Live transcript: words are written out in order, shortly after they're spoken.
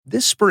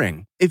This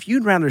spring, if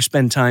you'd rather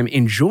spend time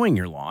enjoying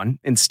your lawn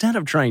instead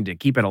of trying to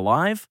keep it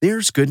alive,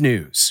 there's good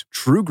news.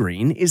 True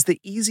Green is the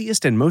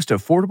easiest and most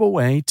affordable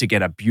way to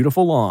get a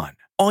beautiful lawn.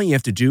 All you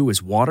have to do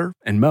is water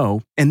and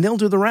mow, and they'll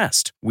do the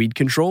rest. Weed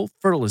control,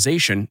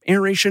 fertilization,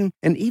 aeration,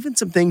 and even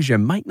some things you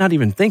might not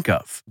even think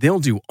of. They'll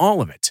do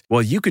all of it,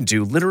 while you can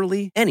do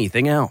literally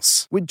anything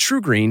else. With True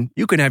Green,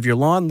 you can have your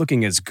lawn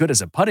looking as good as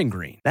a putting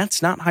green.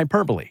 That's not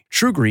hyperbole.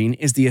 True Green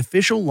is the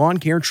official lawn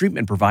care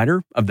treatment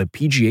provider of the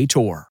PGA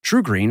Tour.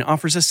 True Green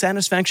offers a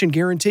satisfaction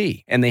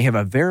guarantee, and they have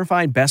a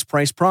verified best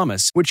price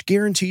promise, which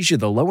guarantees you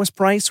the lowest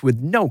price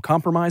with no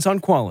compromise on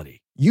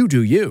quality. You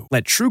do you.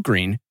 Let True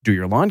Green do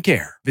your lawn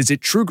care. Visit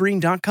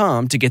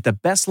truegreen.com to get the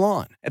best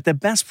lawn at the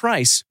best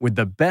price with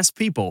the best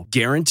people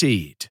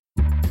guaranteed.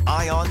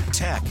 Eye on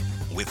Tech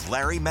with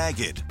Larry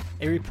Magid.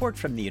 A report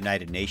from the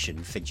United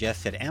Nations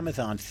suggests that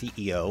Amazon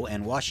CEO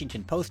and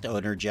Washington Post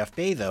owner Jeff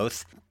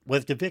Bezos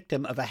was the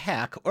victim of a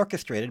hack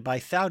orchestrated by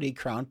Saudi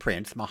Crown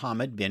Prince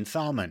Mohammed bin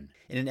Salman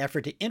in an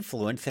effort to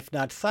influence, if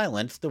not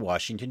silence, the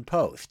Washington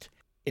Post.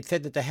 It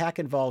said that the hack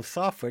involved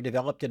software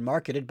developed and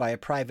marketed by a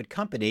private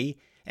company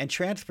and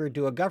transferred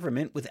to a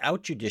government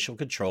without judicial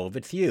control of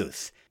its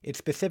use. It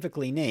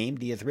specifically named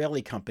the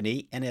Israeli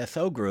company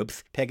NSO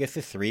Group's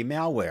Pegasus 3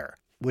 malware,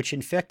 which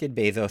infected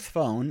Bezos'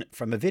 phone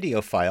from a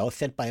video file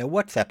sent by a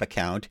WhatsApp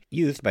account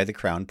used by the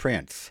Crown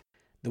Prince.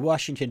 The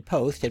Washington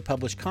Post had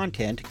published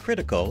content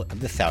critical of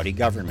the Saudi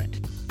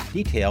government.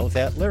 Details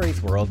at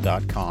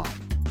larrysworld.com.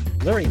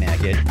 Larry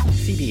Magid,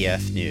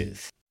 CBS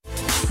News.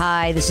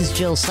 Hi, this is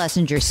Jill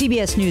Schlesinger,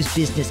 CBS News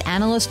business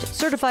analyst,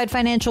 certified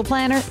financial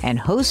planner, and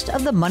host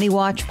of the Money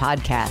Watch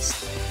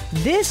podcast.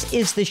 This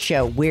is the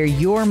show where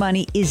your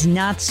money is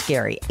not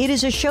scary. It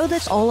is a show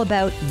that's all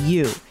about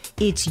you.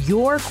 It's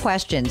your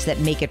questions that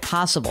make it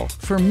possible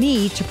for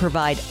me to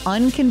provide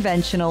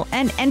unconventional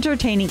and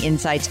entertaining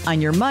insights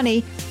on your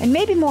money, and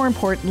maybe more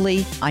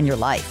importantly, on your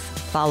life.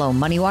 Follow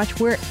Money Watch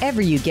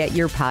wherever you get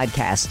your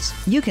podcasts.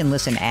 You can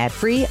listen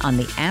ad-free on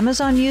the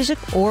Amazon Music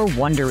or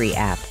Wondery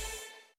app.